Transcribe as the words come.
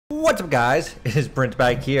What's up, guys? It is Brent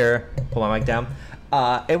back here. Pull my mic down.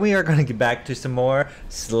 And we are going to get back to some more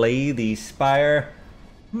Slay the Spire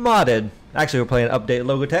modded. Actually, we're playing update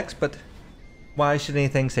logo text, but why should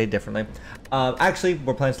anything say differently? Actually,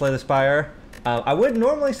 we're playing Slay the Spire. I would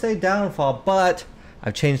normally say Downfall, but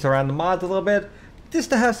I've changed around the mods a little bit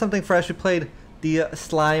just to have something fresh. We played the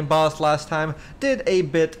slime boss last time, did a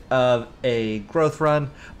bit of a growth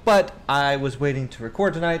run, but I was waiting to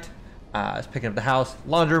record tonight. I was picking up the house,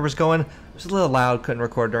 laundry was going, it was a little loud, couldn't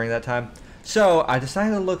record during that time. So I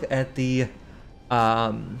decided to look at the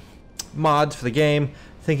mods for the game,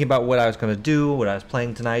 thinking about what I was going to do, what I was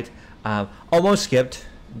playing tonight. Almost skipped,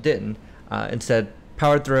 didn't. Instead,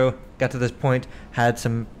 powered through, got to this point, had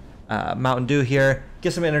some Mountain Dew here,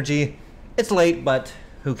 get some energy. It's late, but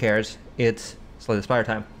who cares? It's Slay the Spire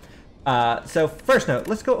time. So first note,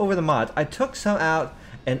 let's go over the mods. I took some out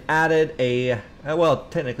and added a, well,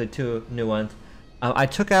 technically two new ones. I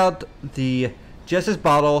took out the Justice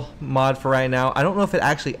Bottle mod for right now. I don't know if it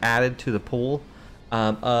actually added to the pool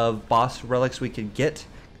of boss relics we could get,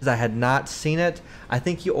 because I had not seen it. I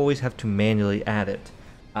think you always have to manually add it.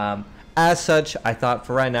 As such, I thought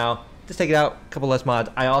for right now, just take it out, a couple less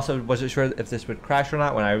mods. I also wasn't sure if this would crash or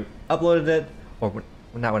not when I uploaded it, or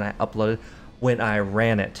not when I uploaded, when I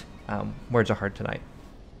ran it. Words are hard tonight.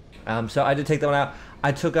 So I did take that one out.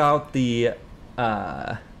 I took out the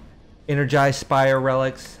Energized Spire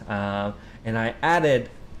relics, and I added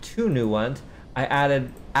two new ones. I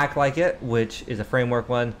added Act Like It, which is a framework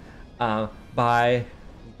one by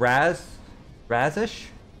Razish,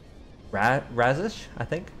 I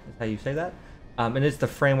think is how you say that. And it's the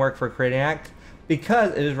framework for creating Act,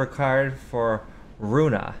 because it is required for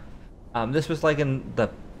Ruina. This was like in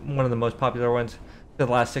one of the most popular ones for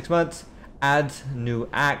the last 6 months. Adds new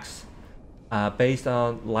acts based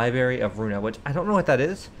on Library of Ruina, which I don't know what that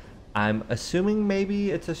is. I'm assuming maybe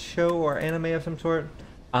it's a show or anime of some sort.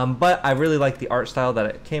 But I really like the art style that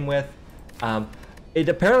it came with. It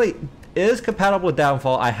apparently is compatible with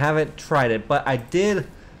Downfall. I haven't tried it, but I did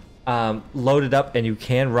load it up, and you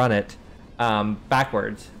can run it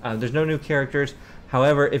backwards. There's no new characters.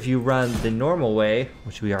 However, if you run the normal way,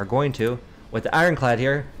 which we are going to, with the Ironclad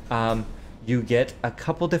here, you get a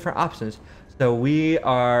couple different options. So we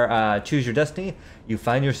are Choose Your Destiny. You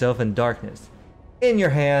find yourself in darkness. In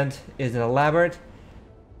your hand is an elaborate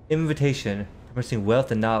invitation promising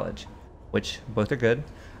wealth and knowledge, which both are good,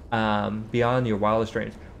 beyond your wildest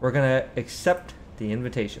dreams. We're going to accept the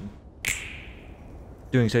invitation.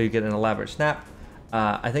 Doing so, you get an elaborate snap.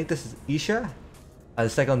 I think this is Isha. The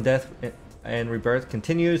cycle of death and rebirth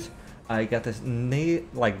continues. You got this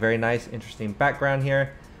neat, like very nice, interesting background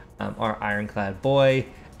here. Our ironclad boy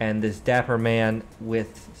and this dapper man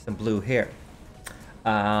with some blue hair.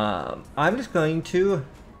 I'm just going to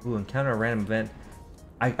encounter a random event.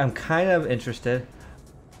 I'm kind of interested.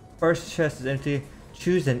 First chest is empty.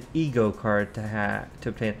 Choose an ego card to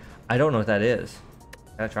obtain. I don't know what that is.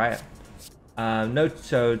 Gotta try it. No,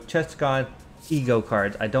 so chest's gone. Ego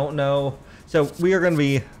cards. I don't know. So we are going to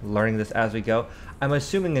be learning this as we go. I'm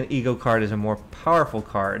assuming an ego card is a more powerful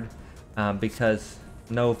card because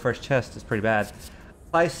no first chest is pretty bad.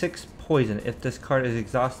 Apply 6 poison. If this card is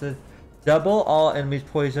exhausted, double all enemies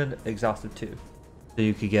poisoned, exhausted 2. So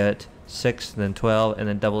you could get 6, then 12, and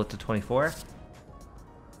then double it to 24.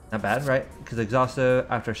 Not bad, right? Because exhausted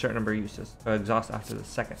after a certain number of uses. So exhaust after the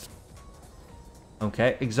second.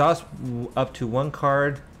 Okay, exhaust up to 1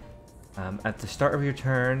 card at the start of your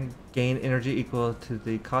turn. Gain energy equal to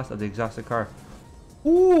the cost of the exhausted card.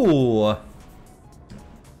 Ooh!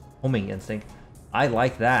 Homing instinct. I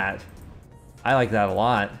like that. I like that a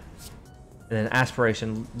lot. And then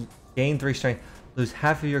aspiration. Gain 3 strength. Lose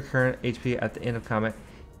half of your current HP at the end of combat.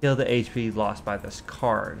 Heal the HP lost by this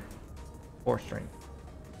card. 4 strength.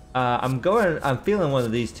 I'm feeling one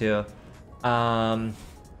of these two.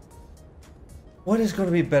 What is going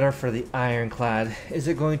to be better for the Ironclad? Is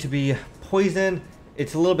it going to be poison?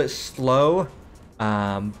 It's a little bit slow,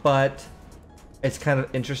 but it's kind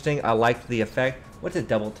of interesting. I like the effect. What's it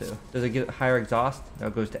double to? Does it get higher exhaust? No,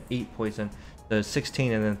 it goes to 8 poison. So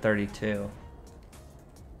 16 and then 32.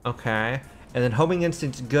 Okay. And then homing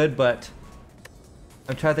instinct's good, but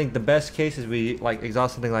I'm trying to think the best case is we like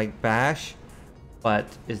exhaust something like bash. But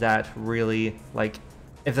is that really like,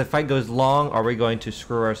 if the fight goes long, are we going to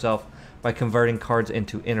screw ourselves by converting cards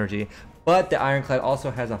into energy? But the Ironclad also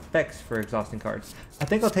has effects for exhausting cards. I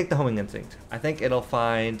think I'll take the homing instinct. I think I'll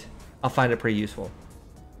find it pretty useful.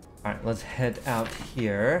 All right, let's head out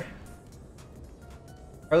here.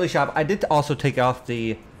 Early shop. I did also take off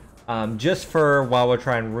the, just for while we're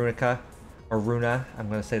trying Ruina. I'm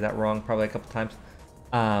going to say that wrong probably a couple times.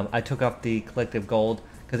 I took off the collective gold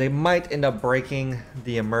because they might end up breaking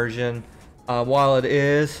the immersion. While it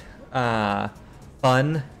is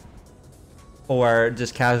fun for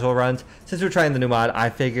just casual runs, since we're trying the new mod, I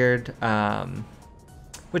figured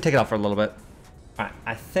we'd take it off for a little bit. Alright,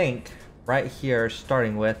 I think right here,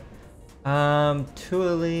 starting with 2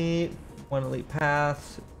 elite, 1 elite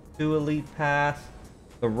pass, 2 elite pass.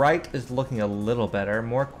 The right is looking a little better.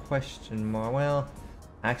 More question mark. Well,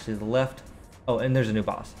 actually the left. Oh, and there's a new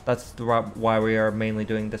boss. That's why we are mainly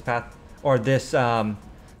doing this path, or this the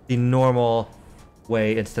normal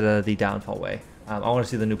way instead of the downfall way. I want to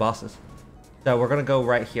see the new bosses. So we're gonna go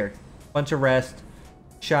right here. Bunch of rest,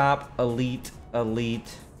 shop, elite,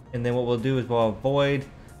 elite, and then what we'll do is we'll avoid.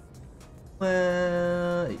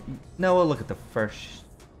 Well, no, we'll look at the first.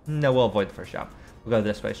 No, we'll avoid the first shop. We'll go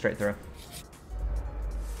this way, straight through.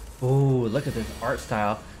 Ooh, look at this art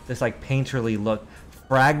style. This like painterly look.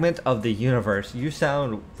 Fragment of the universe. You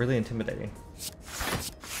sound really intimidating.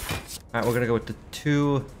 Alright, we're gonna go with the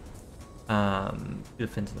 2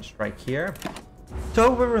 defense and the strike here. So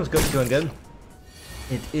hope everyone's doing good.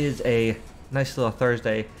 It is a nice little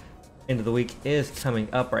Thursday. End of the week is coming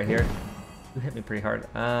up right here. You hit me pretty hard.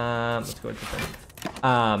 Let's go with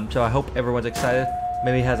defense. So I hope everyone's excited.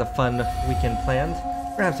 Maybe has a fun weekend planned.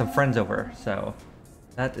 We're gonna have some friends over, so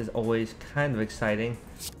that is always kind of exciting.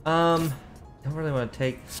 Don't really want to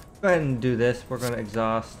take. Go ahead and do this. We're going to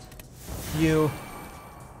exhaust you.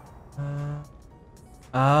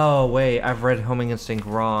 Oh, wait. I've read Homing Instinct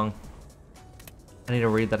wrong. I need to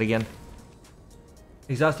read that again.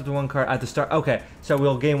 Exhausted 1 card at the start. Okay, so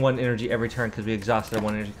we'll gain 1 energy every turn because we exhausted a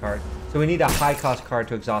 1 energy card. So we need a high cost card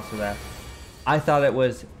to exhaust that. I thought it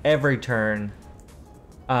was every turn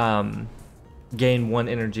gain 1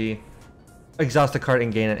 energy. Exhaust a card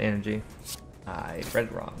and gain an energy. I read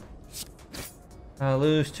it wrong.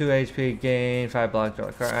 Lose 2 HP, gain 5 blocks, draw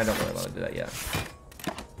a card. I don't really want to do that yet.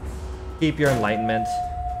 Keep your enlightenment.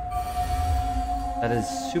 That is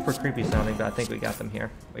super creepy sounding, but I think we got them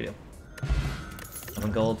here. We do.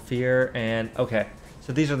 1 gold, fear, and okay.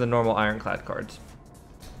 So these are the normal ironclad cards.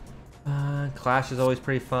 Clash is always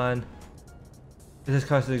pretty fun. If this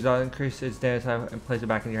causes exhaust, increase its damage time and place it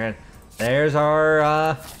back in your hand. There's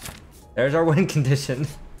our win condition.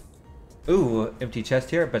 Ooh, empty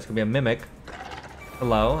chest here, but it's gonna be a mimic.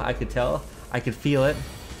 Hello, I could tell. I could feel it.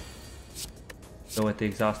 Go with the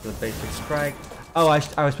exhaust of the basic strike. Oh, I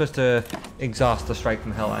was supposed to exhaust the strike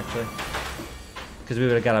from hell, actually. Because we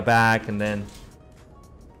would have got it back, and then...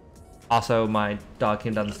 Also, my dog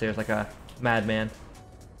came down the stairs like a madman.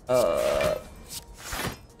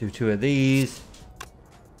 Do 2 of these.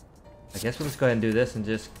 I guess we'll just go ahead and do this and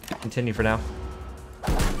just continue for now.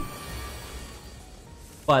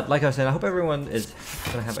 But like I was saying, I hope everyone is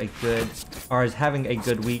gonna have a good, or is having a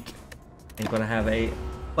good week, and gonna have a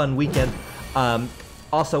fun weekend.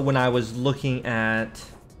 Also, when I was looking at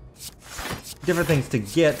different things to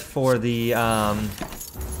get for the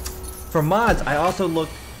for mods, I also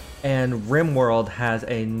looked, and RimWorld has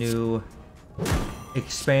a new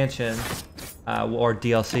expansion or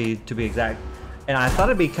DLC to be exact, and I thought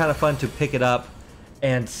it'd be kind of fun to pick it up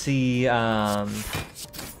and see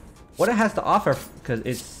what it has to offer, because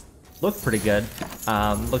it's looked pretty good.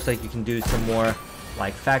 Looks like you can do some more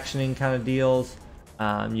like factioning kind of deals.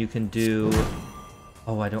 You can do,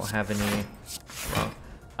 oh, I don't have any,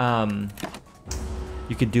 wrong.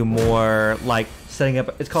 You could do more like setting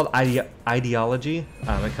up, it's called ideology.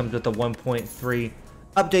 It comes with a 1.3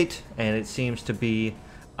 update, and it seems to be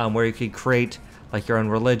where you could create like your own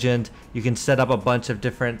religion. You can set up a bunch of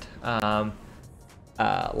different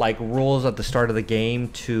like rules at the start of the game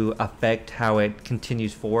to affect how it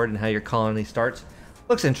continues forward and how your colony starts.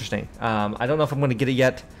 Looks interesting. I don't know if I'm going to get it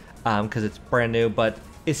yet because it's brand new, but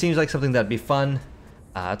it seems like something that'd be fun.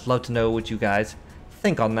 I'd love to know what you guys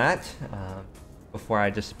think on that before I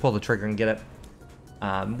just pull the trigger and get it.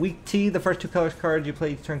 Week T, the first 2 colors cards you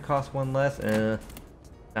play each turn cost 1 less.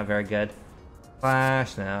 Not very good.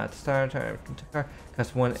 Flash, now at the start of turn,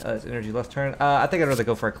 cost 1 energy less turn. I think I'd rather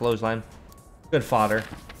go for a clothesline. Good fodder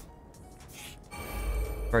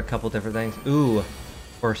for a couple different things. Ooh,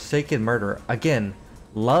 Forsaken Murder. Again,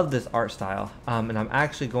 love this art style. And I'm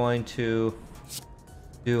actually going to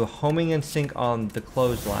do Homing Instinct on the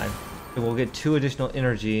clothesline. And we'll get 2 additional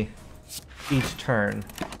energy each turn.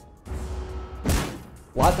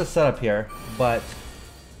 Lots of setup here, but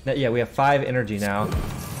yeah, we have 5 energy now.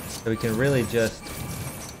 So we can really just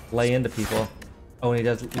lay into people. Oh, and he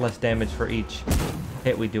does less damage for each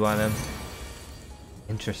hit we do on him.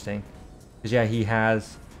 Interesting. Because yeah, he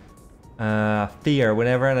has fear.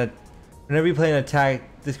 Whenever you play an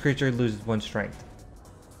attack, this creature loses 1 strength.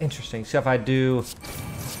 Interesting. So if I do,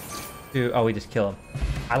 oh, we just kill him.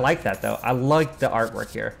 I like that though. I like the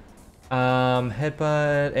artwork here.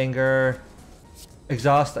 Headbutt, anger,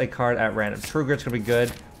 exhaust a card at random. True Grit's gonna be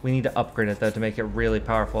good. We need to upgrade it though to make it really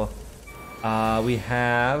powerful. We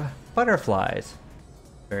have butterflies.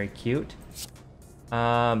 Very cute.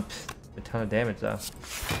 A ton of damage though.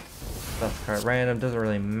 Exhaust card at random, doesn't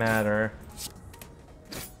really matter.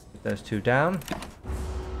 Get those two down.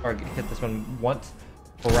 Or hit this one once.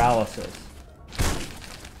 Paralysis.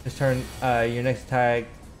 This turn, your next attack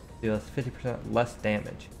deals 50% less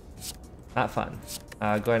damage. Not fun. Go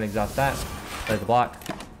ahead and exhaust that. Play the block.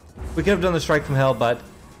 We could have done the strike from hell, but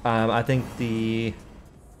I think the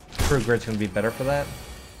True Grit's going to be better for that.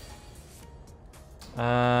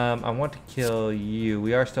 I want to kill you.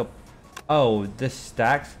 We are still... Oh, this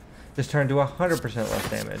stacks. This turned to 100% less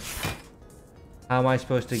damage. How am I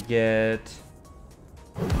supposed to get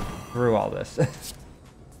through all this?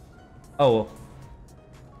 Oh,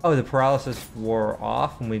 the paralysis wore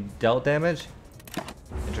off when we dealt damage?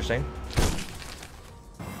 Interesting.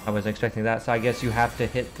 I wasn't expecting that, so I guess you have to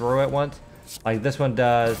hit through it once. Like this one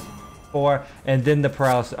does 4, and then the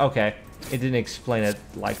paralysis... Okay, it didn't explain it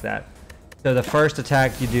like that. So the first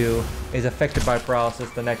attack you do is affected by paralysis.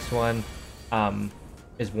 The next one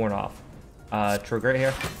is worn off. True Grit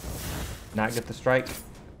here. Not get the strike.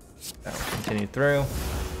 So continue through.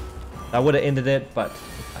 I would have ended it, but it's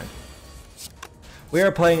fine. We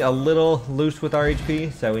are playing a little loose with our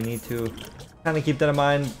HP, so we need to kind of keep that in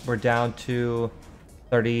mind. We're down to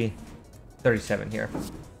 37 here.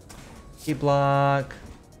 Key block.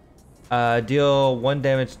 Deal 1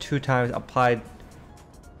 damage 2 times. Applied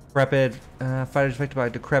decrepit. Fighters affected by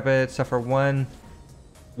decrepit suffer one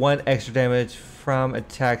extra damage from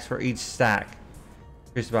attacks for each stack.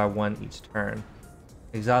 Increased by 1 each turn.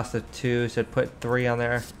 Exhausted 2, so put 3 on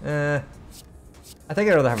there. I think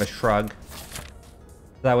I'd rather have a shrug.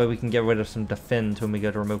 That way we can get rid of some defends when we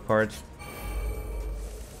go to remove cards.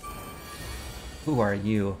 Who are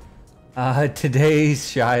you? Today's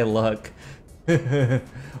shy luck.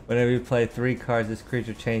 Whenever you play 3 cards, this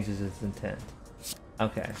creature changes its intent.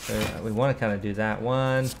 Okay, so we want to kind of do that.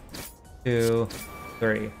 1, 2,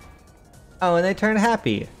 3. Oh, and they turn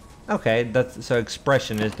happy. Okay, that's so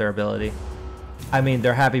expression is their ability. I mean,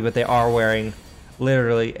 they're happy, but they are wearing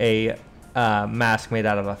literally a mask made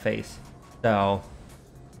out of a face. So,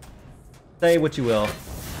 say what you will.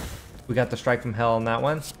 We got the strike from hell on that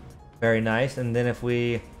one. Very nice. And then if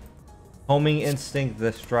we homing instinct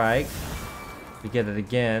the strike, we get it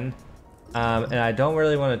again. And I don't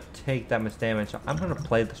really want to take that much damage, so I'm going to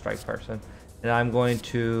play the strike person. And I'm going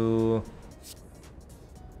to,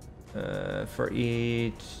 for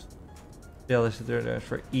each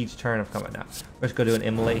turn of combat now. Let's go do an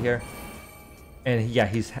immolate here. And yeah,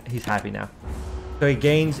 he's happy now. So he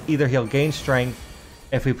gains, either he'll gain strength.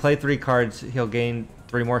 If we play 3 cards, he'll gain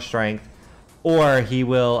 3 more strength. Or he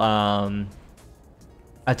will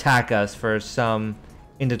attack us for some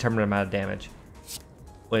indeterminate amount of damage.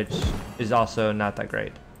 Which is also not that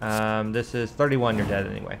great. This is 31, you're dead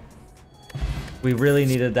anyway. We really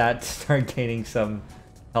needed that to start gaining some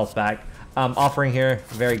health back. Offering here,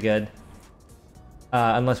 very good.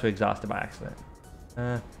 Unless we exhaust it by accident.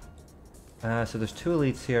 So there's 2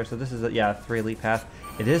 elites here, so this is a 3 elite path.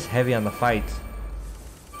 It is heavy on the fights.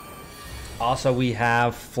 Also, we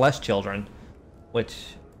have flesh children,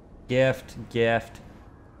 which gift.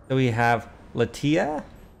 So we have Latia,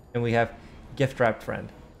 and we have gift wrapped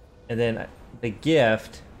friend, and then the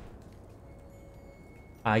gift,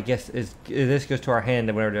 I guess, this goes to our hand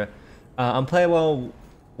and whatever. Unplayable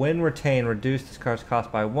when retained, reduce this card's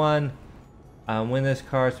cost by 1. When this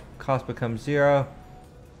card's cost becomes 0,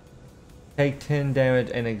 take 10 damage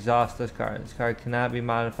and exhaust this card. This card cannot be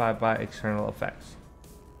modified by external effects.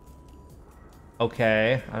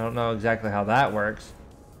 Okay, I don't know exactly how that works.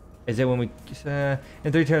 Is it when we...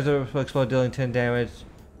 in 3 turns it will explode, dealing 10 damage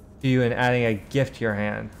to you and adding a gift to your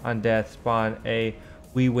hand. On death, spawn a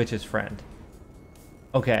Wee Witch's friend.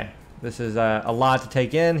 Okay, this is a lot to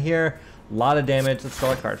take in here. A lot of damage. Let's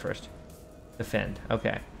draw a card first. Defend.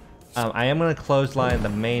 Okay. I am going to clothesline the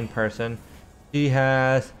main person. She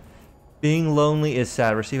has... Being lonely is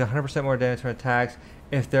sad. Receive 100% more damage from attacks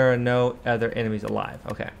if there are no other enemies alive.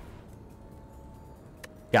 Okay.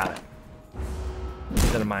 Got it.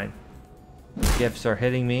 Keep that in mind. Gifts are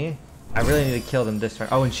hitting me. I really need to kill them this turn.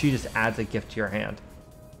 Oh, and she just adds a gift to your hand.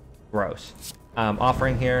 Gross.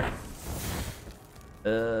 Offering here.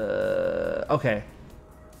 Okay.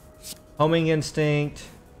 Homing instinct.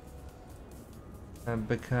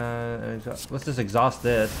 Because let's just exhaust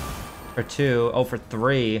this for 2. Oh, for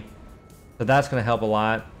 3. So that's going to help a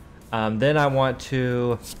lot. Then I want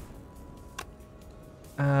to...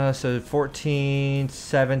 So 14,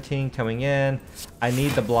 17 coming in. I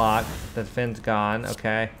need the block. The defend's gone.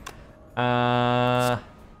 Okay. Bash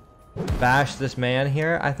this man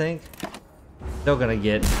here, I think. Still gonna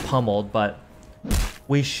get pummeled, but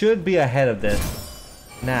we should be ahead of this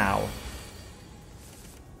now.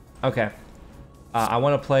 Okay. I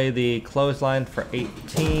want to play the clothesline for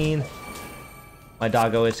 18. My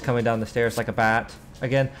doggo is coming down the stairs like a bat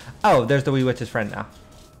again. Oh, there's the wee witch's friend now.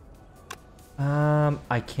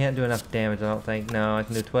 I can't do enough damage, I don't think. No, I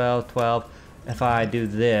can do 12, 12. If I do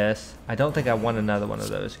this, I don't think I want another one of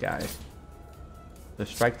those guys. So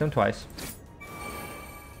strike them twice.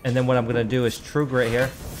 And then what I'm going to do is True Grit here.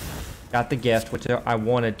 Got the gift, which I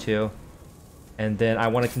wanted to. And then I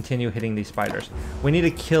want to continue hitting these spiders. We need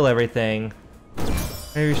to kill everything.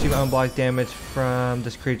 Maybe receive unblocked damage from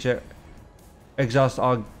this creature. Exhaust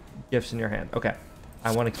all gifts in your hand. Okay.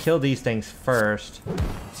 I want to kill these things first.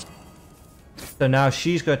 So now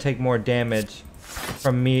she's going to take more damage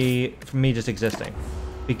from me just existing.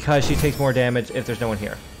 Because she takes more damage if there's no one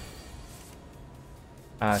here.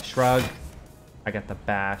 Shrug. I got the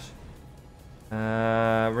bash.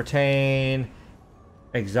 Retain.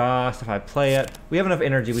 Exhaust if I play it. We have enough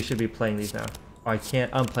energy, we should be playing these now. Oh, I can't.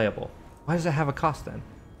 Unplayable. Why does it have a cost then?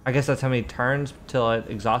 I guess that's how many turns till it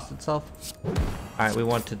exhausts itself. Alright, we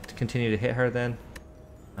want to continue to hit her then.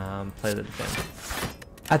 Play the defense.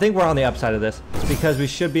 I think we're on the upside of this because we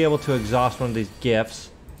should be able to exhaust one of these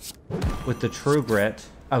gifts with the True Grit.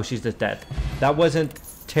 Oh, she's just dead. That wasn't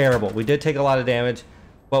terrible. We did take a lot of damage,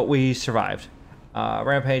 but we survived.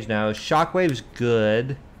 Rampage, no. Shockwave's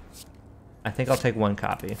good. I think I'll take one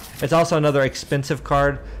copy. It's also another expensive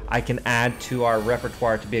card I can add to our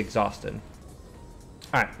repertoire to be exhausted.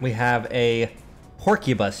 Alright, we have a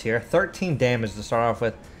Porcubus here. 13 damage to start off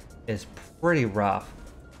with is pretty rough.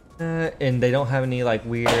 And they don't have any like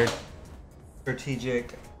weird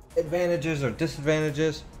strategic advantages or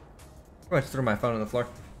disadvantages. I just threw my phone on the floor.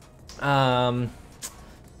 I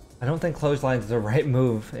don't think clothesline is the right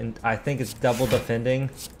move, and I think it's double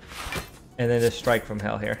defending and then just strike from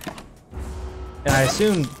hell here. And I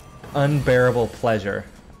assume unbearable pleasure.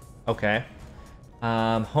 Okay.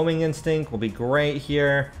 Homing instinct will be great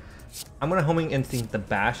here. I'm gonna homing instinct the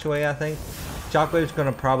bash away, I think. Shockwave's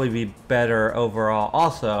gonna probably be better overall.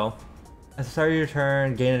 Also, at the start of your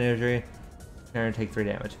turn, gain an injury, turn, take 3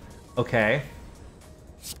 damage. Okay.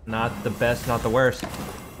 Not the best, not the worst.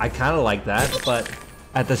 I kind of like that, but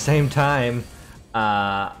at the same time,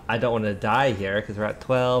 I don't want to die here because we're at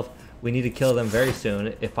 12. We need to kill them very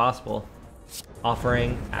soon, if possible.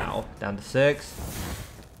 Offering, ow, down to 6.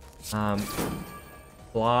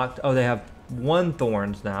 Blocked. Oh, they have 1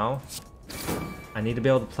 thorns now. I need to be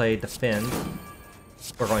able to play defend.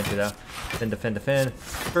 We're going to though. Then defend, defend,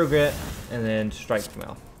 True Grit, and then strike from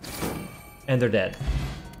hell. And they're dead.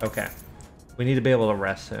 Okay. We need to be able to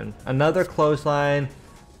rest soon. Another clothesline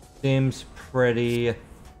seems pretty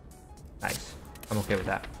nice. I'm okay with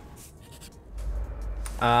that.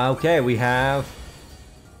 Okay, we have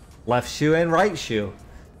left shoe and right shoe.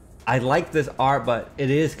 I like this art, but it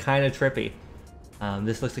is kind of trippy.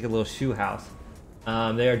 This looks like a little shoe house.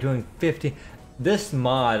 They are doing 50. This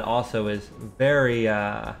mod also is very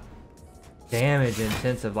damage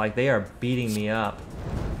intensive. Like, they are beating me up.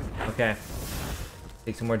 Okay.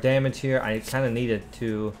 Take some more damage here. I kind of needed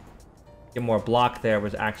to get more block there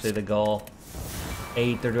was actually the goal.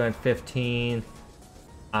 8, they're doing 15.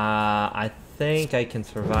 I think I can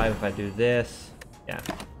survive if I do this. Yeah.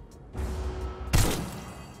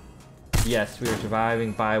 Yes, we are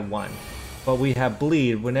surviving by 1. But we have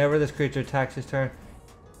bleed. Whenever this creature attacks his turn,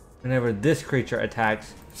 whenever this creature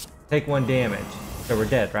attacks, take 1 damage. So we're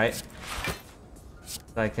dead, right? So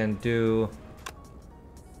I can do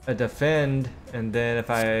a defend, and then if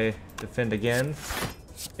I defend again,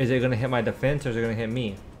 is it going to hit my defense or is it going to hit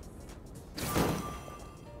me?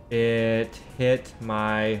 It hit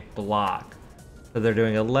my block. So they're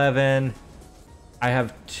doing 11. I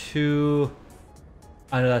have 2.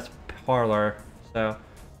 I know that's parlor, so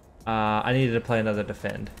I needed to play another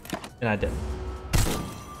defend, and I did.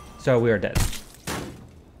 So we are dead.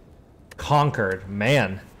 Conquered,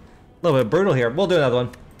 man. A little bit brutal here. We'll do another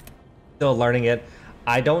one. Still learning it.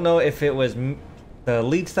 I don't know if it was the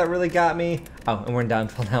elites that really got me. Oh, and we're in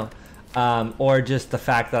downfall now. Or just the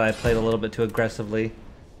fact that I played a little bit too aggressively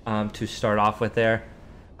to start off with there.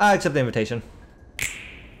 Accept the invitation.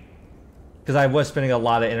 Because I was spending a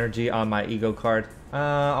lot of energy on my ego card.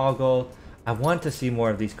 All gold. I want to see more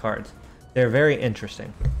of these cards. They're very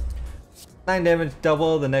interesting. 9 damage,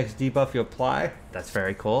 double the next debuff you apply. That's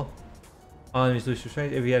very cool. All enemies lose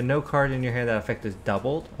restraint. If you have no card in your hand, that effect is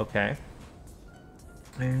doubled. Okay.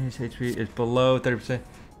 Enemy's HP is below 30%.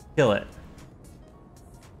 Kill it.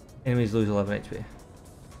 Enemies lose 11 HP.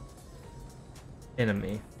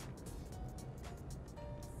 Enemy.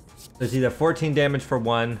 There's either 14 damage for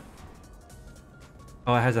one.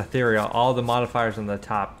 Oh, it has ethereal. All the modifiers on the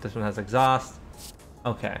top. This one has exhaust.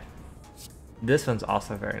 Okay. This one's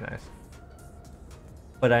also very nice.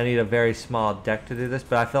 But I need a very small deck to do this.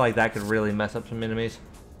 But I feel like that could really mess up some enemies.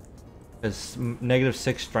 Because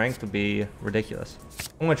 -6 strength would be ridiculous.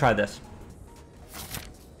 I'm going to try this.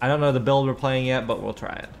 I don't know the build we're playing yet, but we'll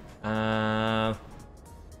try it.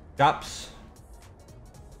 Drops.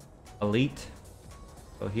 Elite.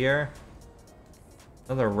 Go here.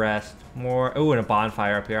 Another rest. More. Ooh, and a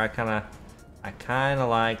bonfire up here. I kind of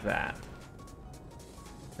like that.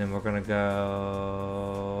 Then we're gonna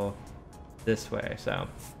go this way. So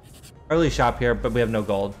early shop here, but we have no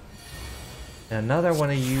gold. And another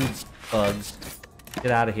one of you bugs.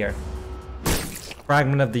 Get out of here.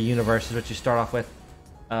 Fragment of the universe is what you start off with.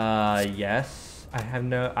 Yes.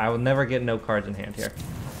 I will never get no cards in hand here.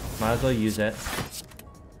 Might as well use it.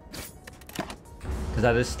 Because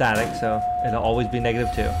that is static, so it'll always be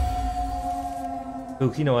 -2.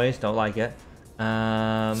 Spooky noise, don't like it.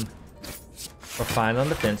 We're fine on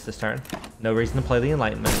defense this turn. No reason to play the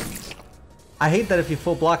Enlightenment. I hate that if you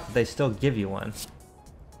full block, they still give you one.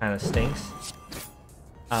 Kind of stinks.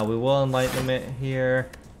 We will Enlightenment here.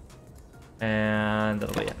 And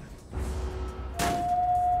that'll be it.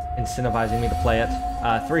 Incentivizing me to play it.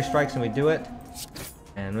 3 strikes and we do it.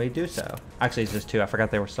 And we do so. Actually, it's just 2. I forgot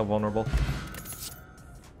they were still vulnerable.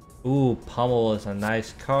 Ooh, Pummel is a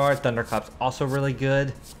nice card. Thunderclap's also really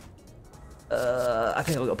good. I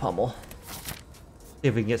think I'll go Pummel. See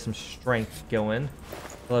if we can get some strength going.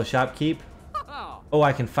 Hello, Shopkeep. Oh,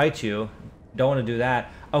 I can fight you. Don't want to do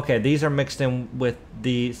that. Okay, these are mixed in with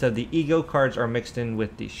the... So the ego cards are mixed in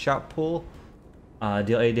with the shop pool.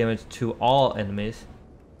 Deal 8 damage to all enemies.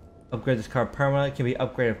 Upgrade this card permanently. Can be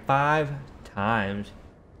upgraded 5 times.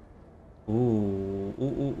 Ooh,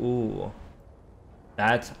 ooh, ooh, ooh.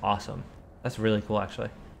 That's awesome. That's really cool, actually.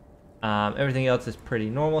 Everything else is pretty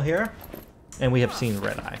normal here. And we have seen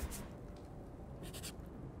Red Eye.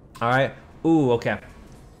 Alright. Ooh, okay.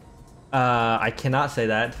 I cannot say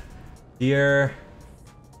that. Dear...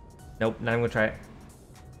 Nope, not even gonna try it.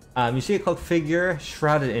 You see a cloaked figure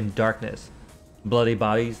shrouded in darkness. Bloody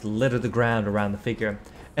bodies litter the ground around the figure,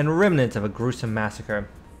 and remnants of a gruesome massacre.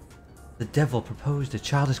 The devil proposed a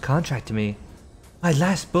childish contract to me. My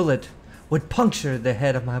last bullet would puncture the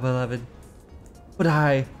head of my beloved. But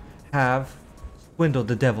I have swindled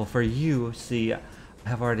the devil, for you see, I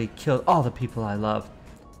have already killed all the people I love.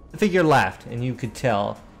 The figure laughed, and you could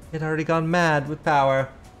tell it had already gone mad with power.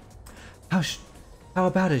 How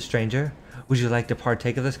about it, stranger? Would you like to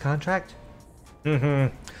partake of this contract?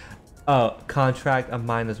 Oh, contract of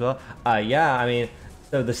mine as well? Yeah, I mean,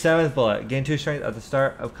 so the 7th bullet, gain 2 strength at the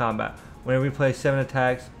start of combat. Whenever you play 7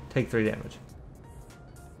 attacks, take 3 damage.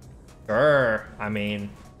 Sure, I mean,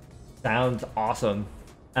 sounds awesome.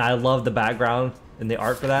 And I love the background and the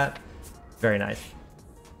art for that. Very nice.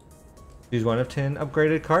 Choose 1 of 10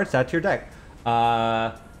 upgraded cards, add to your deck.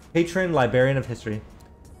 Patron Librarian of History.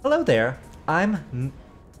 Hello there, I'm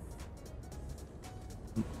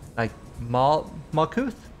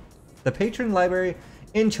Malkuth, the patron library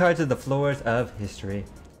in charge of the floors of history.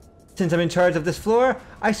 Since I'm in charge of this floor,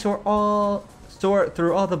 I sort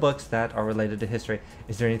through all the books that are related to history.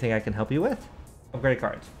 Is there anything I can help you with? Upgrade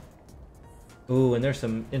cards. Ooh, and there's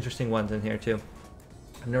some interesting ones in here too.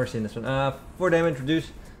 I've never seen this one. 4 damage,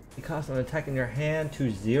 reduce the cost of an attack in your hand to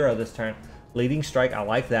 0 this turn. Leading strike, I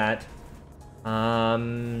like that.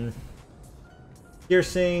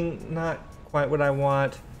 Piercing, not quite what I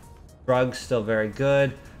want. Drugs, still very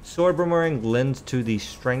good. Sword Boomerang lends to the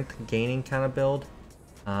strength gaining kind of build.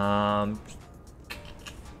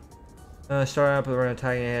 Starting up with an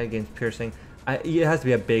attacking head against piercing. It has to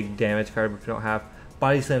be a big damage card, which we don't have.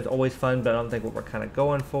 Body Slam is always fun, but I don't think what we're kind of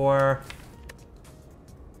going for.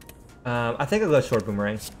 I think I'll go Sword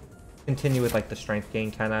Boomerang. Continue with like the strength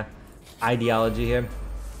gain kind of ideology here.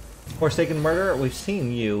 Forsaken Murder, we've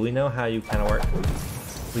seen you. We know how you kind of work.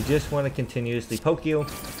 We just want to continuously poke you.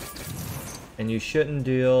 And you shouldn't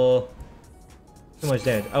deal too much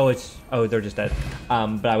damage. Oh, they're just dead.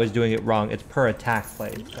 But I was doing it wrong. It's per attack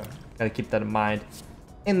played. So gotta keep that in mind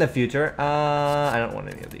in the future. I don't want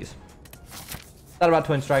any of these. Thought about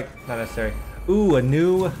Twin Strike, not necessary. Ooh, a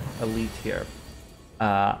new elite here.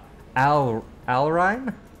 Alrin?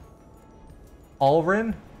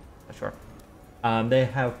 Alrin? Not sure. They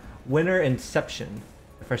have Winter Inception.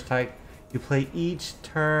 The first type you play each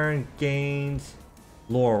turn gains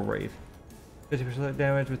Laurel Reef. 50%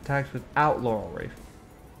 damage with attacks without Laurel Reef.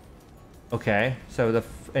 Okay, so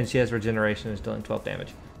and she has regeneration, is dealing 12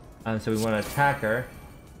 damage. So we want to attack her.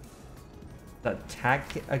 Does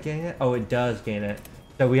attack gain it? Oh, it does gain it.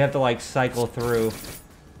 So we have to like cycle through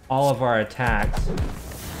all of our attacks,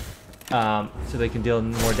 so they can deal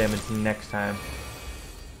more damage next time.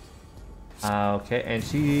 Okay, and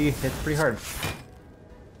she hits pretty hard,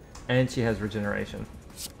 and she has regeneration.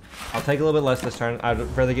 I'll take a little bit less this turn. I'd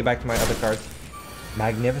rather get back to my other cards.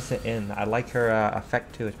 Magnificent Inn. I like her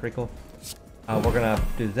effect too. It's pretty cool. We're gonna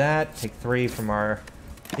do that. Take 3 from our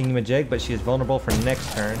thingamajig, but she is vulnerable for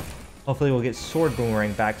next turn. Hopefully we'll get Sword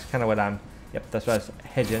Boomerang back. It's kind of what I'm... Yep, that's what I was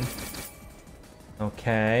hedging.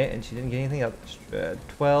 Okay, and she didn't get anything else.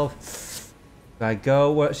 12. Do I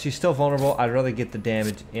go? Well, she's still vulnerable. I'd rather get the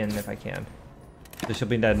damage in if I can. So she'll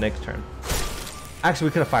be dead next turn. Actually,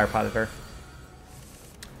 we could have fire potted her,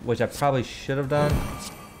 which I probably should have done,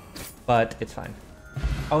 but it's fine.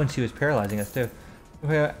 Oh, and she was paralyzing us too.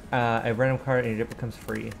 A random card and it becomes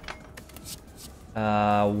free.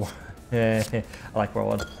 I like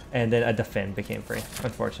Whirlwind. And then a defend became free.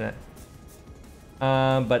 Unfortunate.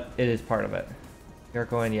 But it is part of it. You're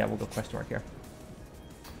going, yeah, we'll go question mark here.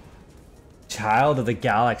 Child of the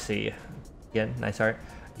Galaxy. Again, nice art.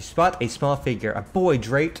 You spot a small figure, a boy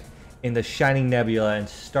draped in the shining nebula and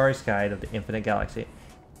starry sky of the infinite galaxy.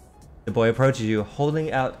 The boy approaches you,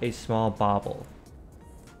 holding out a small bauble.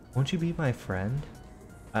 Won't you be my friend?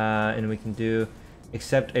 And we can do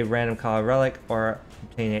accept a random color relic or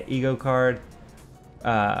obtain an ego card.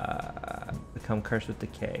 Become cursed with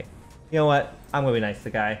decay. You know what? I'm gonna be nice to the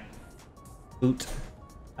guy. Boot.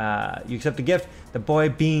 You accept the gift. The boy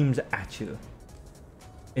beams at you.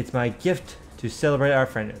 It's my gift to celebrate our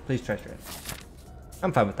friendship. Please treasure it.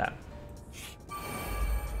 I'm fine with that.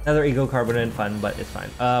 Another ego card would have been fun, but it's fine.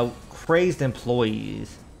 Crazed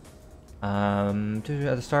employees. At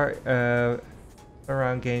the start,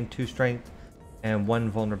 around gain 2 strength and 1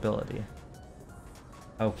 vulnerability.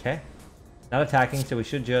 Okay. Not attacking, so we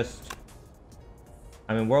should just...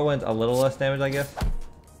 I mean, Whirlwind's a little less damage, I guess.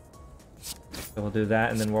 So we'll do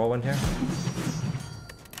that and then Whirlwind here.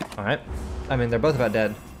 Alright. I mean, they're both about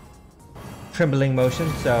dead. Trembling motion,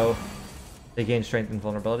 so they gain strength and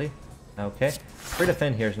vulnerability. Okay. Free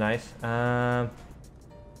defend here is nice. I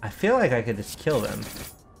feel like I could just kill them.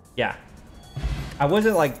 Yeah. I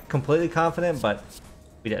wasn't like completely confident, but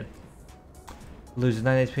we did. Loses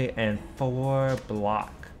 9 HP and 4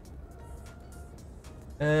 block.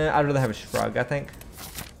 I'd rather have a shrug, I think.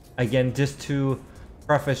 Again, just to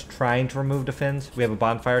preface trying to remove defense, we have a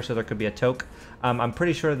bonfire, so there could be a toke. I'm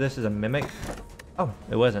pretty sure this is a mimic. Oh,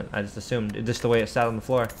 it wasn't. I just assumed. It's just the way it sat on the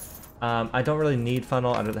floor. I don't really need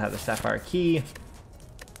funnel. I'd rather have the sapphire key.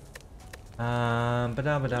 Oh,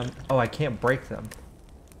 I can't break them.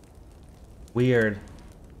 Weird.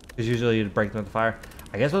 Because usually you'd break them with the fire.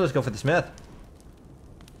 I guess we'll just go for the smith.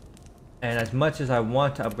 And as much as I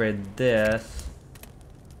want to upgrade this,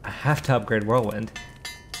 I have to upgrade Whirlwind.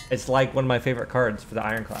 It's like one of my favorite cards for the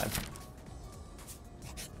Ironclad.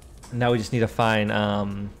 Now we just need to find,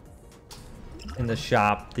 in the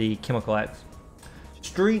shop, the Chemical X.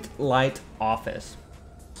 Street Light Office.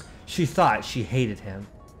 She thought she hated him.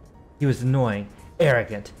 He was annoying,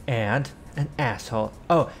 arrogant, and an asshole.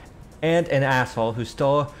 Oh, and an asshole who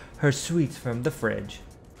stole her sweets from the fridge.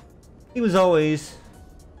 He was always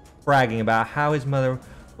bragging about how his mother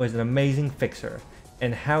was an amazing fixer,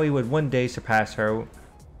 and how he would one day surpass her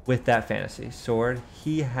with that fantasy sword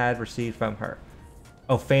he had received from her.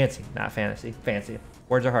 Oh, fancy, not fantasy. Fancy.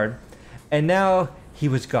 Words are hard. And now he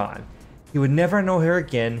was gone. He would never know her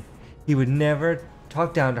again. He would never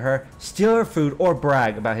talk down to her, steal her food, or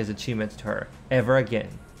brag about his achievements to her ever again.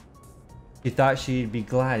 She thought she'd be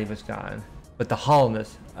glad he was gone, but the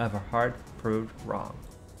hollowness of her heart proved wrong.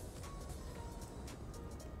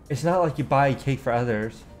 It's not like you buy a cake for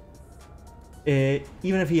others. Even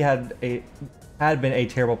if he had been a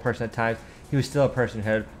terrible person at times, he was still a person who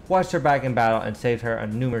had watched her back in battle and saved her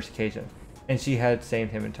on numerous occasions, and she had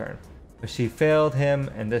saved him in turn. But she failed him,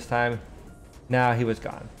 and this time, now he was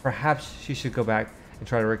gone. Perhaps she should go back and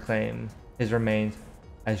try to reclaim his remains,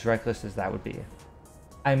 as reckless as that would be.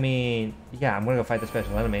 I mean, yeah, I'm gonna go fight the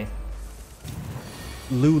special enemy.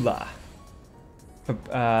 Lula.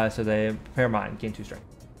 So they prepare mine, gain 2 strength.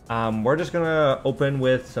 We're just gonna open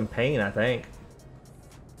with some pain, I think.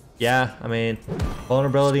 Yeah, I mean,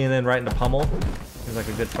 vulnerability and then right into pummel. Seems like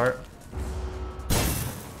a good start.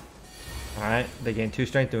 Alright, they gain 2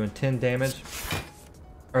 strength, doing 10 damage.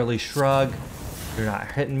 Early shrug. You're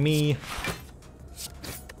not hitting me.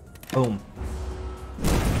 Boom.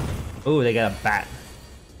 Ooh, they got a bat.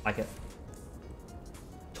 Like it.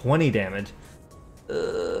 20 damage.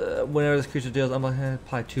 Whenever this creature deals, I'm gonna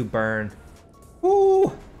apply 2 burn.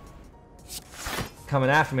 Woo! Coming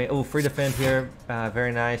after me. Oh, free defend here.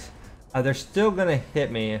 Very nice. They're still gonna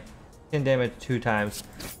hit me. 10 damage 2 times.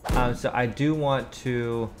 So I do want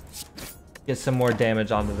to get some more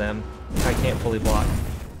damage onto them. I can't fully block.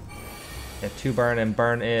 Yeah, 2 burn, and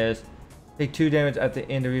burn is take 2 damage at the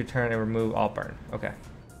end of your turn and remove all burn. Okay.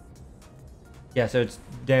 Yeah, so it's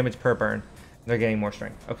damage per burn. They're getting more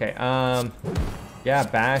strength. Okay. Yeah,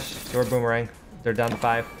 bash, sword boomerang. They're down to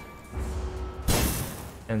 5.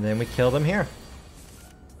 And then we kill them here.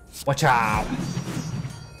 Watch out!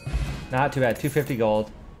 Not too bad. 250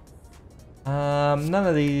 gold. None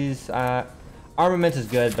of these. Armament is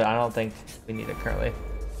good, but I don't think we need it currently.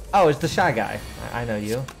 Oh, it's the shy guy. I know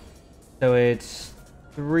you. So it's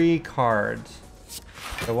 3 cards.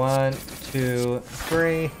 So 1, 2,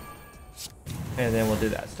 3, and then we'll do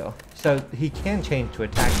that still. So he can change to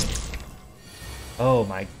attack me. Oh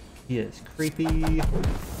my, he is creepy.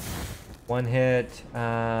 1 hit.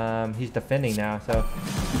 He's defending now, so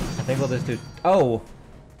I think we'll just do. Oh,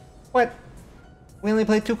 what? We only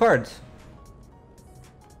played 2 cards.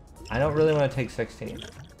 I don't really want to take 16.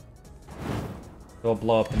 We'll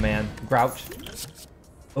blow up the man. Grouch.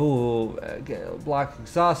 Oh, block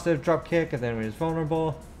exhaustive, drop kick, and then we're just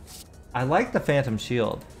vulnerable. I like the phantom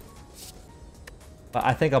shield, but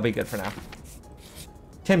I think I'll be good for now.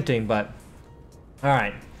 Tempting, but all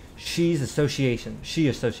right. She association.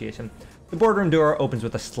 The boardroom door opens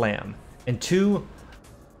with a slam, and 2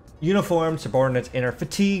 uniformed subordinates enter,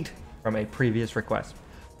 fatigued from a previous request.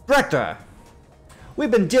 Director,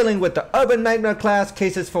 we've been dealing with the Urban Nightmare class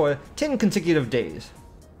cases for 10 consecutive days.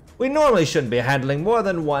 We normally shouldn't be handling more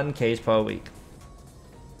than 1 case per week.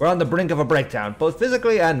 We're on the brink of a breakdown, both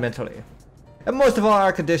physically and mentally. And most of all,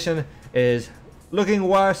 our condition is looking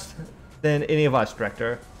worse than any of us,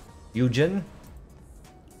 Director. Eugen?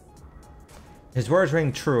 His words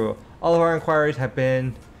ring true. All of our inquiries have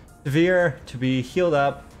been severe to be healed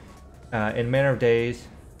up in a matter of days.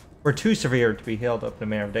 Or too severe to be healed up in a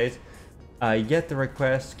matter of days. Yet the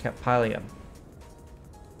requests kept piling up.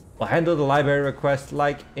 We'll handle the library request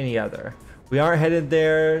like any other. We aren't headed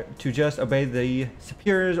there to just obey the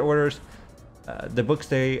superior's orders. The books,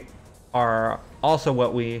 they are also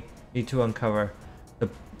what we need to uncover.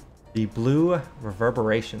 The Blue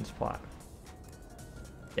Reverberations plot.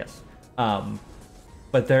 Yes.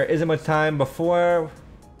 But there isn't much time before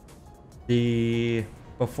the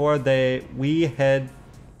head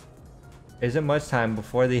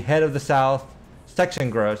of the South section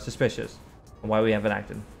grows suspicious on why we haven't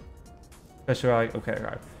acted. Special, okay, all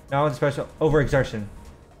right. Now on special overexertion.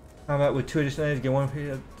 Combat with 2 additional enemies, get 1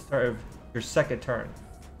 period at the start of your 2nd turn.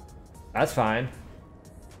 That's fine.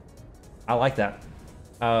 I like that.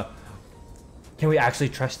 Can we actually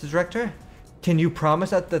trust the director? Can you promise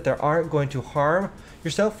that there aren't going to harm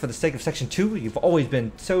yourself for the sake of Section 2? You've always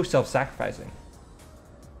been so self-sacrificing.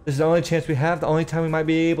 This is the only chance we have, the only time we might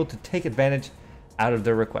be able to take advantage out of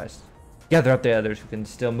their request. Gather up the others who can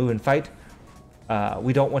still move and fight.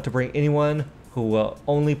 We don't want to bring anyone who will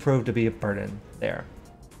only prove to be a burden there.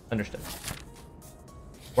 Understood.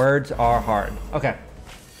 Words are hard. Okay.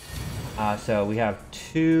 So we have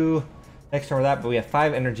 2 next turn with that, but we have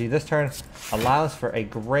 5 energy this turn. Allows for a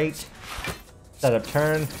great setup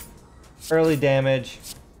turn. Early damage.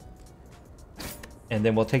 And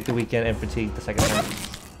then we'll take the weekend and fatigue the 2nd turn.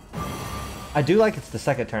 I do like it's the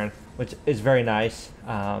 2nd turn, which is very nice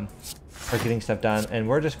for getting stuff done. And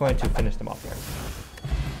we're just going to finish them off here.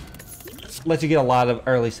 Lets you get a lot of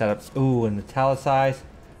early setups. Ooh, and italicize.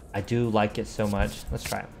 I do like it so much. Let's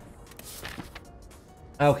try it.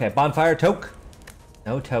 Okay, bonfire toke.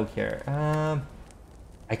 No toke here.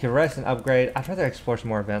 I can rest and upgrade. I'd rather explore some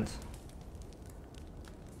more events.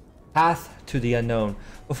 Path to the unknown.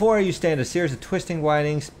 Before you stand a series of twisting,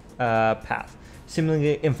 winding paths,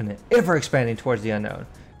 seemingly infinite, ever expanding towards the unknown.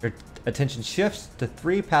 Your attention shifts to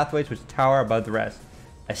 3 pathways which tower above the rest.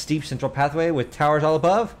 A steep central pathway with towers all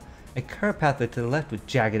above. A curved pathway to the left with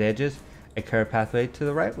jagged edges. A curved pathway to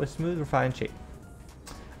the right with smooth, refined shape.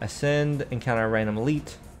 Ascend, encounter a random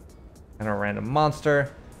elite. Encounter a random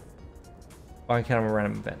monster. Or encounter a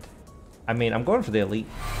random event. I mean, I'm going for the elite.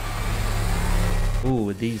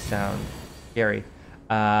 Ooh, these sound scary.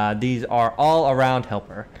 These are all around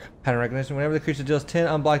helper. Pattern recognition. Whenever the creature deals 10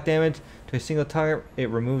 unblocked damage to a single target, it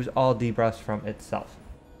removes all debuffs from itself.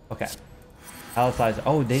 Okay. Alicized.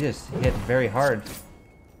 Oh, they just hit very hard.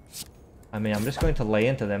 I mean, I'm just going to lay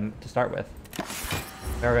into them to start with.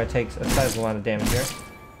 They're going to take a sizable amount of damage here.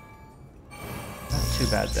 Not too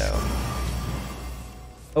bad, though.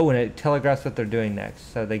 Oh, and it telegraphs what they're doing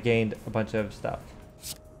next. So they gained a bunch of stuff.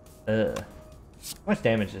 Ugh. How much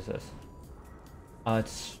damage is this?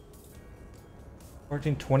 It's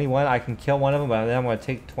 14, 21. I can kill one of them, but then I'm going to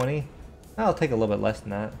take 20. I'll take a little bit less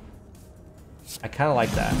than that. I kind of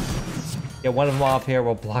like that. Get one of them off here.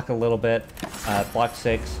 We'll block a little bit. Block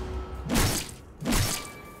 6.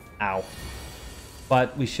 Ow.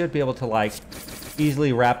 But we should be able to, like,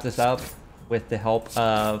 easily wrap this up with the help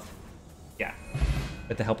of... Yeah.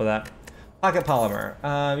 With the help of that. Pocket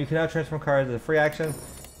Polymer. You can now transform cards as a free action.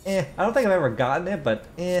 I don't think I've ever gotten it, but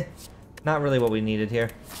not really what we needed here.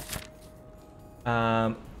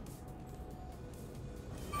 Oh.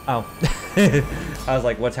 I was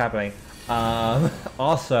like, what's happening?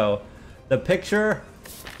 Also, the picture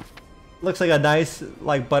looks like a nice,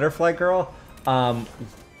 like, butterfly girl.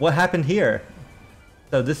 What happened here?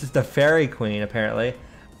 So this is the Fairy Queen, apparently.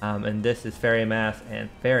 And this is Fairy Mass and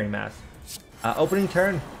Fairy Mass. Opening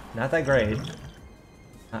turn, not that great.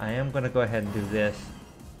 I am going to go ahead and do this.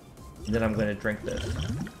 And then I'm going to drink this.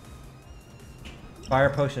 Fire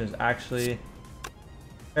Potion is actually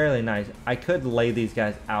fairly nice. I could lay these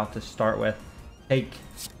guys out to start with. Take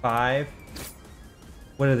 5.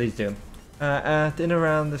 What do these do? At the end of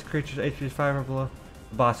round, this creature's HP is 5 or below.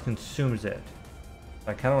 The boss consumes it.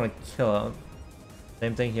 So I kind of want to kill him.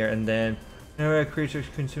 Same thing here. And then whenever a creature is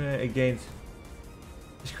consumed, it gains...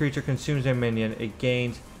 This creature consumes a minion. It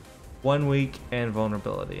gains 1 weak and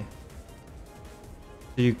vulnerability.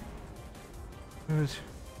 So you...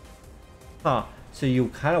 Huh. So you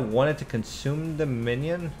kind of wanted to consume the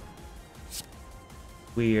minion?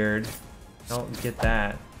 Weird. Don't get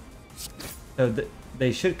that. So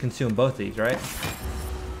they should consume both these, right?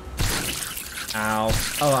 Ow.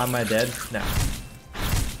 Oh, am I dead? No.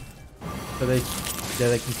 So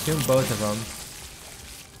they consume both of them.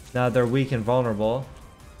 Now they're weak and vulnerable.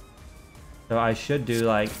 So I should do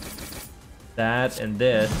like that and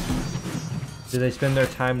this. Do they spend their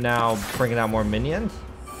time now bringing out more minions?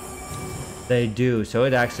 They do, so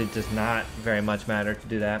it actually does not very much matter to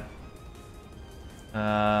do that.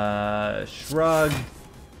 Shrug.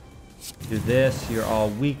 Do this. You're all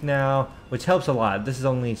weak now, which helps a lot. This is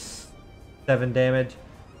only 7 damage.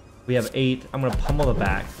 We have 8. I'm gonna pummel the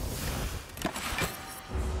back.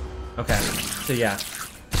 Okay, so yeah,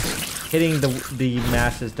 hitting the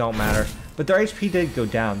masses don't matter, but their HP did go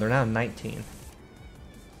down. They're now 19,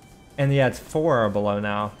 and yeah, it's 4 or below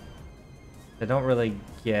now. They don't really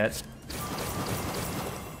get.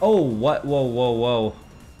 Oh, what? Whoa, whoa, whoa!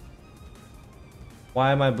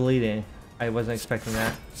 Why am I bleeding? I wasn't expecting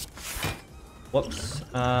that. Whoops.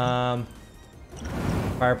 Fire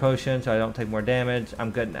potion, so I don't take more damage. I'm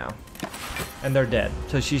good now, and they're dead.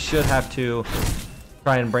 So she should have to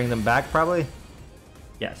try and bring them back, probably.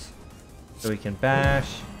 Yes. So we can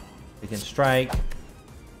bash. We can strike.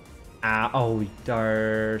 Ah, oh,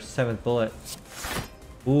 our 7th bullet.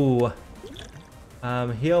 Ooh.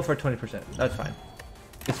 Heal for 20%. That's fine.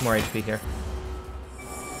 Get some more HP here.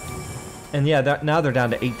 And yeah, now they're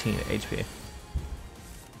down to 18 HP.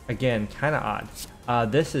 Again, kind of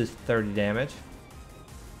odd. This is 30 damage.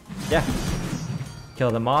 Yeah.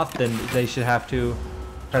 Kill them off, then they should have to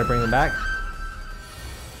try to bring them back.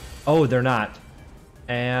 Oh, they're not.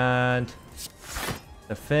 And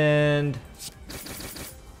defend.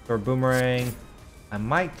 Or boomerang. I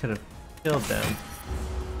might could have killed them.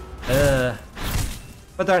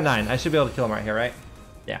 But they're at 9. I should be able to kill them right here, right?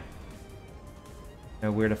 Yeah.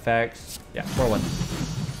 No weird effects. Yeah,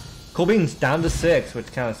 4-1. Cool Beans down to 6,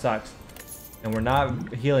 which kind of sucks. And we're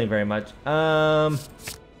not healing very much.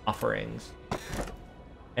 Offerings.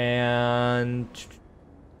 And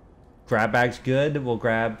grab bag's good. We'll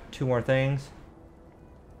grab 2 more things.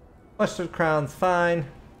 Mustard crown's fine.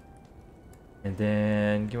 And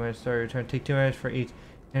then give me start your turn. Take 2 minutes for each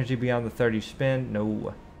energy beyond the 30 you spend.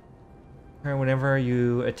 No. Whenever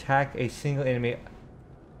you attack a single enemy,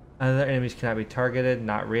 other enemies cannot be targeted.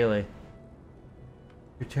 Not really.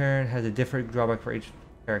 Your turn has a different drawback for each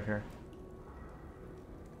character.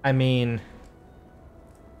 I mean,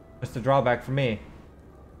 what's the drawback for me?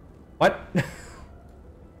 What?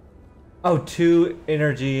 Oh, 2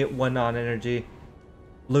 energy, 1 non-energy.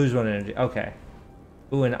 Lose 1 energy. Okay.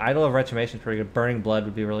 Ooh, an Idol of Retribution is pretty good. Burning Blood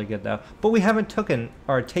would be really good though. But we haven't taken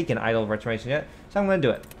Idol of Retribution yet, so I'm gonna do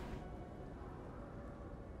it.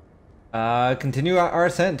 Continue our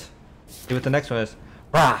ascent. See what the next one is.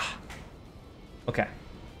 Rah! Okay.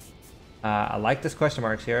 I like this question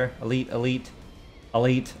marks here. Elite, elite,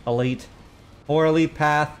 elite, elite. 4 elite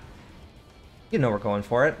path. You know we're going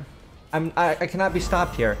for it. I cannot be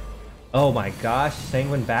stopped here. Oh my gosh,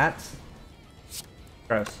 Sanguine Bats.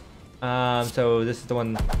 Gross. So this is the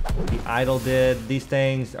one the idol did. These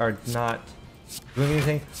things are not doing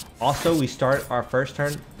anything. Also, we start our first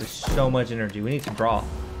turn with so much energy. We need to draw.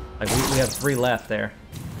 Like we have 3 left there.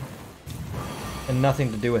 and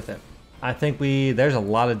nothing to do with it. I think there's a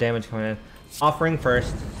lot of damage coming in. Offering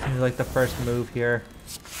first, seems like the first move here.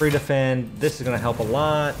 Free defend, this is gonna help a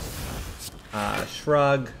lot.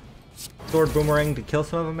 Shrug. Sword boomerang to kill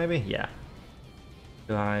some of them maybe? Yeah.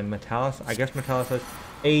 Do I metallicize? I guess metallicize.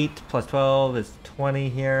 8 plus 12 is 20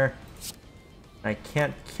 here. I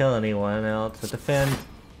can't kill anyone else, so defend. And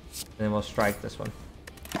then we'll strike this one.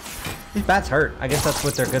 These bats hurt. I guess that's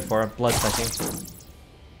what they're good for, blood sucking.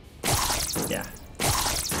 Yeah.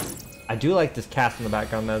 I do like this cast in the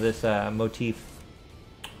background though, this motif.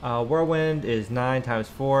 Whirlwind is 9 times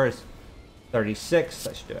 4 is 36.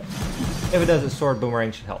 That should do it. If it doesn't, sword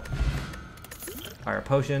boomerang should help. Fire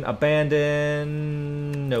potion.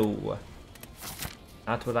 Abandon. No.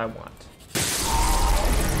 Not what I want.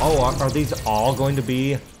 Oh, are these all going to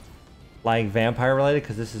be like vampire related?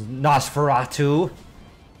 Because this is Nosferatu.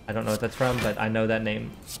 I don't know what that's from, but I know that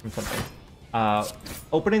name from something.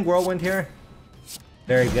 Opening whirlwind here.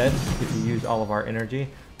 Very good. We can use all of our energy.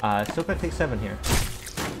 Still gonna take 7 here.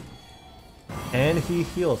 And he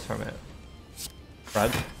heals from it.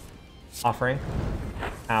 Shrug. Offering.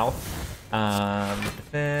 Ow.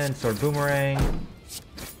 Defend. Sword boomerang.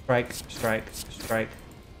 Strike. Strike. Strike.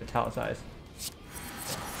 Metallicize.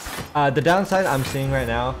 The downside I'm seeing right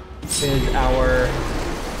now is our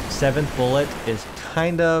 7th bullet is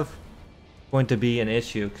kind of going to be an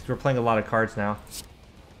issue because we're playing a lot of cards now.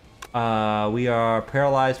 We are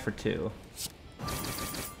paralyzed for 2.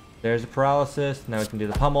 There's a paralysis. Now we can do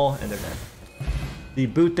the pummel, and they're dead. The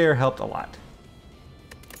boot there helped a lot.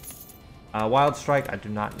 Wild strike I do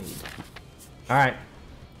not need. Alright.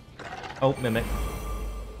 Oh, mimic.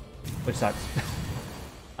 Which sucks.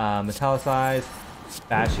 Metallicize.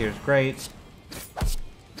 Bash here is great.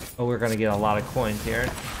 Oh, we're gonna get a lot of coins here.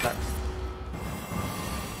 Sucks.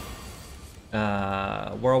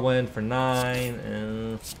 Whirlwind for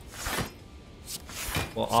 9.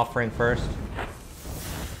 Well, offering first.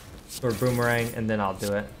 Or boomerang, and then I'll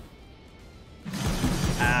do it.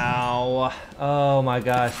 Ow. Oh my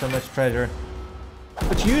gosh, so much treasure.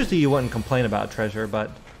 Which usually you wouldn't complain about treasure,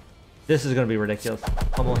 but this is gonna be ridiculous.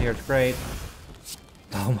 Pummel here is great.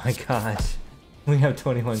 Oh my gosh. We have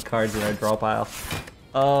 21 cards in our draw pile.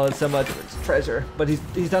 Oh, it's so much treasure. But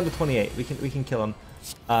he's down to 28. We can kill him.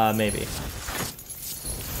 Maybe.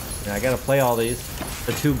 Yeah, I gotta play all these.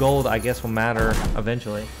 The 2 gold I guess will matter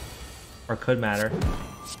eventually. Or could matter.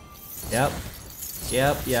 Yep.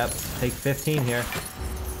 Yep. Take 15 here.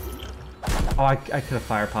 Oh, I could have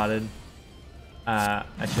fire potted. I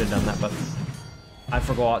should have done that, but I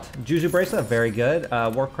forgot. Juju bracelet, very good.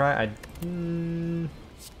 War cry,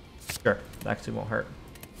 sure, that actually won't hurt.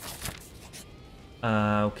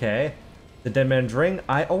 Okay. The Dead Man's Ring.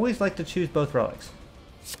 I always like to choose both relics.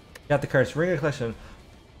 Got the curse. Ring of collection.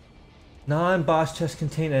 Non-boss chests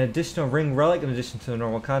contain an additional ring relic in addition to the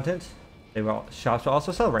normal content. Shops will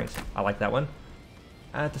also sell rings. I like that one.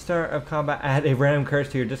 At the start of combat, add a random curse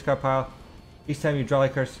to your discard pile. Each time you draw a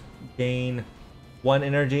curse, gain 1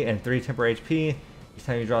 energy and 3 temporary HP. Each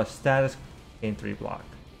time you draw a status, gain 3 block.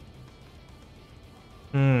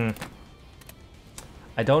 I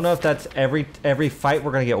don't know if that's every fight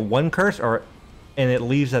we're gonna get 1 curse, and it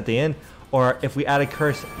leaves at the end, or if we add a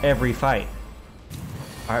curse every fight.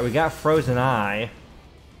 All right, we got Frozen Eye,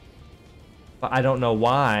 but I don't know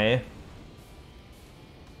why.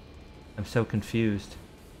 I'm so confused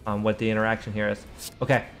on what the interaction here is.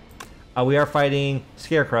 Okay, we are fighting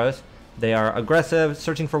scarecrows. They are aggressive,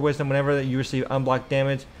 searching for wisdom. Whenever you receive unblocked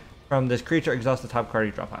damage from this creature, exhaust the top card of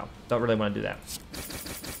your draw pile. Don't really want to do that.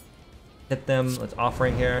 Hit them. Let's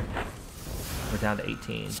offering here. We're down to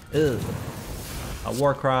 18. Ugh. A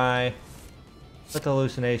war cry. Put the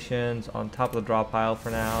hallucinations on top of the draw pile for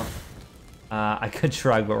now. I could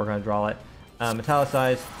shrug, but we're going to draw it.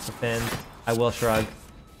 Metallicize, defend. I will shrug.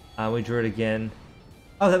 We drew it again.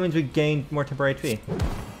 Oh, that means we gained more temporary HP.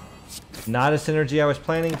 Not a synergy I was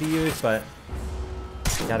planning to use, but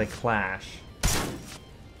got a clash.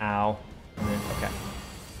 Ow. And then, okay.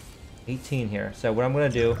 18 here. So what I'm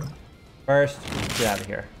going to do, first, get out of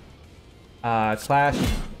here. Clash,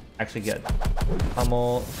 actually good.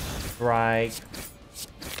 Pummel, strike.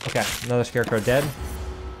 Okay, another scarecrow dead.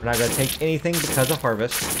 We're not going to take anything because of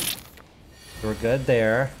harvest. So we're good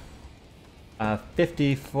there.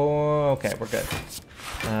 54. Okay, we're good.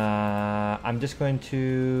 I'm just going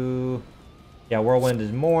to... Yeah, whirlwind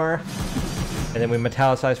is more. And then we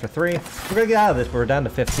metallicize for 3. We're going to get out of this, but we're down to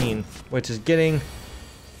 15, which is getting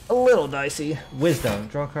a little dicey. Wisdom.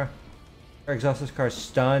 Draw a card. Or exhaust this card.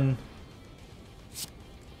 Stun.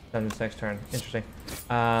 Stun this next turn. Interesting.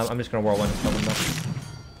 I'm just going to whirlwind and kill them though.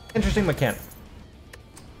 Interesting mechanic.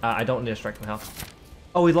 I don't need a strike from hell.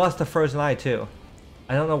 Oh, we lost the frozen eye too.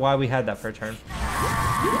 I don't know why we had that for a turn.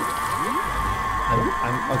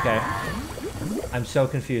 I'm okay. I'm so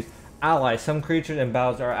confused. Allies. Some creatures and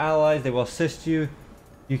battles are allies. They will assist you.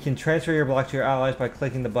 You can transfer your block to your allies by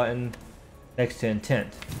clicking the button next to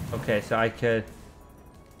intent. Okay, so I could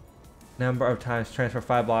number of times transfer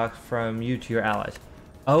 5 blocks from you to your allies.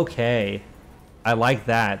 Okay, I like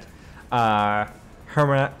that.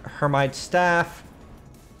 Hermite staff,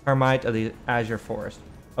 Hermite of the Azure Forest.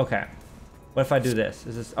 Okay, what if I do this?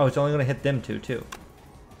 Is this? Oh, it's only gonna hit them too.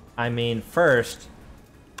 I mean, first,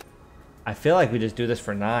 I feel like we just do this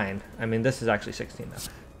for 9. I mean, this is actually 16 though.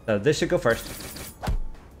 So this should go first.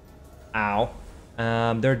 Ow.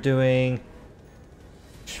 They're doing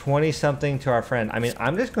 20 something to our friend. I mean,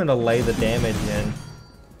 I'm just going to lay the damage in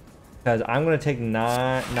because I'm going to take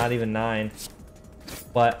not even 9.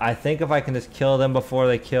 But I think if I can just kill them before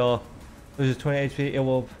they loses 20 HP, it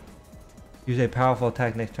will use a powerful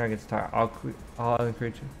attack next turn against all other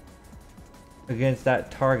creatures. Against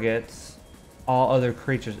that targets all other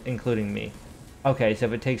creatures, including me. Okay, so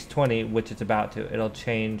if it takes 20, which it's about to, it'll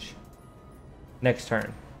change next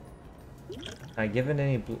turn. I give it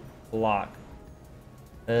any block.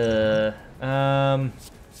 Yeah, I'm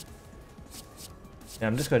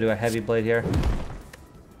just gonna do a heavy blade here.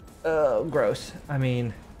 Oh, gross. I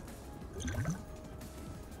mean,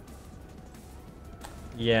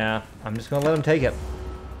 yeah, I'm just gonna let him take it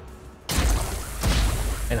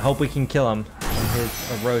and hope we can kill him on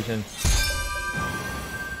his erosion.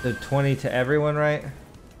 So 20 to everyone, right?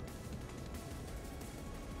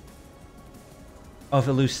 Oh, if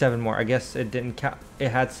it loses 7 more. I guess it didn't count. It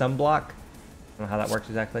had some block. I don't know how that works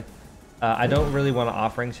exactly. I don't really want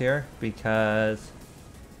offerings here because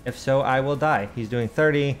if so, I will die. He's doing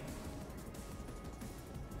 30.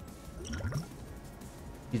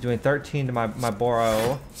 He's doing 13 to my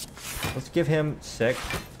Boro. Let's give him 6.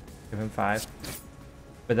 Give him 5.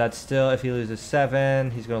 But that's still, if he loses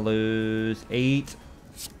 7, he's going to lose 8.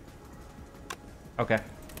 Okay.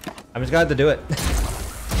 I'm just going to have to do it.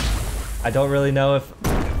 I don't really know if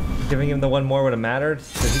giving him the 1 more would have mattered.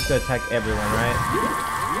 So he's going to attack everyone, right?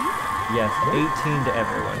 Yes, 18 to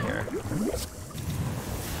everyone here.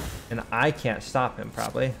 And I can't stop him,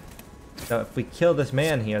 probably. So if we kill this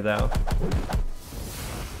man here, though...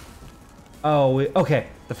 Oh, okay,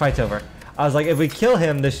 the fight's over. I was like, if we kill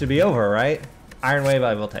him, this should be over, right? Iron Wave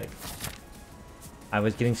I will take. I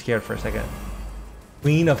was getting scared for a second.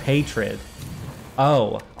 Queen of Hatred.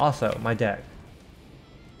 Oh, also, my deck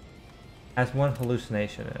has 1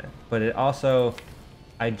 hallucination in it. But it also...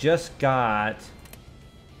 I just got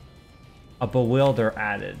a Bewilder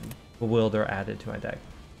added. Bewilder added to my deck.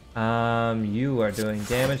 You are doing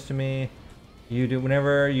damage to me. You do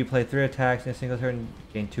whenever you play 3 attacks in a single turn,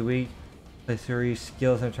 gain 2 weak. Play 3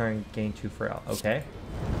 skills in a turn, gain 2 frail. Okay.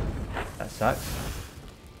 That sucks.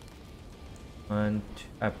 1, 2,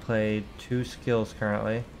 I played 2 skills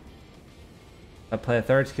currently. If I play a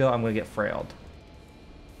 3rd skill, I'm gonna get frailed.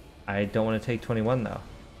 I don't want to take 21 though.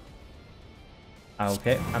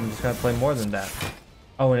 Okay, I'm just gonna play more than that.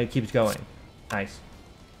 Oh, and it keeps going. Nice.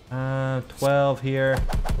 12 here.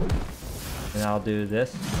 And I'll do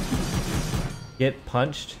this. Get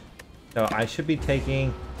punched. So I should be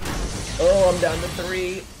taking... Oh, I'm down to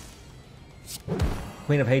 3.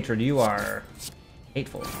 Queen of Hatred, you are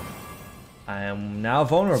hateful. I am now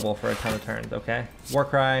vulnerable for a ton of turns, okay?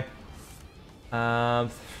 Warcry.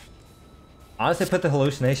 Honestly, put the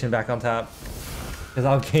hallucination back on top. Because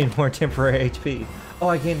I'll gain more temporary HP. Oh,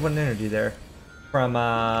 I gained 1 energy there. From,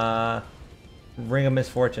 Ring of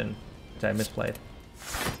Misfortune. Which I misplayed.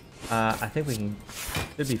 I think we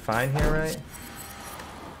should be fine here, right?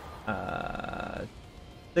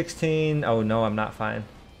 16. Oh, no, I'm not fine.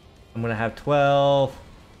 I'm going to have 12.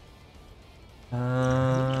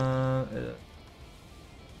 I'm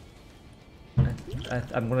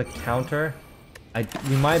going to counter.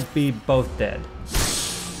 We might be both dead.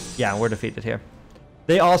 Yeah, we're defeated here.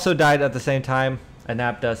 They also died at the same time. A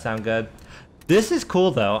nap does sound good. This is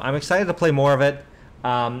cool, though. I'm excited to play more of it.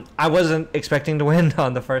 I wasn't expecting to win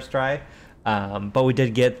on the first try, but we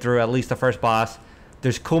did get through at least the first boss.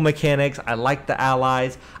 There's cool mechanics. I like the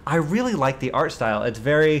allies. I really like the art style. It's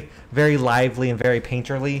very, very lively and very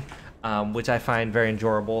painterly, which I find very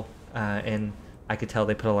enjoyable. And I could tell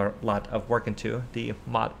they put a lot of work into the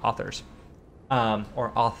mod authors.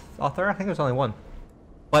 Or author? I think there's only 1.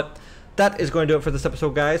 But that is going to do it for this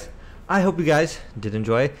episode, guys. I hope you guys did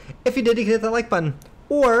enjoy. If you did, you can hit that like button.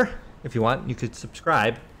 Or, if you want, you could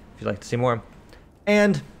subscribe if you'd like to see more.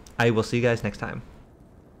 And I will see you guys next time.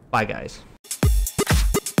 Bye, guys.